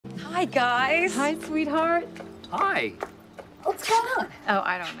Hi, guys. Hi, sweetheart. Hi. What's going on? Oh,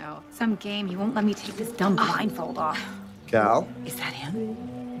 I don't know. Some game. He won't let me take this dumb blindfold off. Cal, Is that him?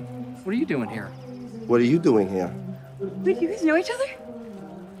 What are you doing here? what are you doing here? Wait, you guys know each other?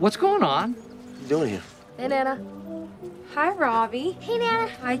 What's going on? What are you doing here? Hey, Nana. Hi, Robbie. Hey, Nana.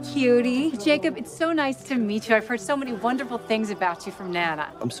 Hi, cutie. Jacob, it's so nice to meet you. I've heard so many wonderful things about you from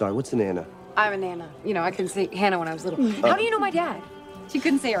Nana. I'm sorry, what's the Nana? I'm a Nana. You know, I couldn't say Hannah when I was little. How do you know my dad? She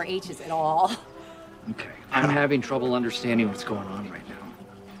couldn't say her H's at all. Okay. I'm having trouble understanding what's going on right now.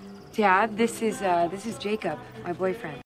 Dad, this is Jacob, my boyfriend.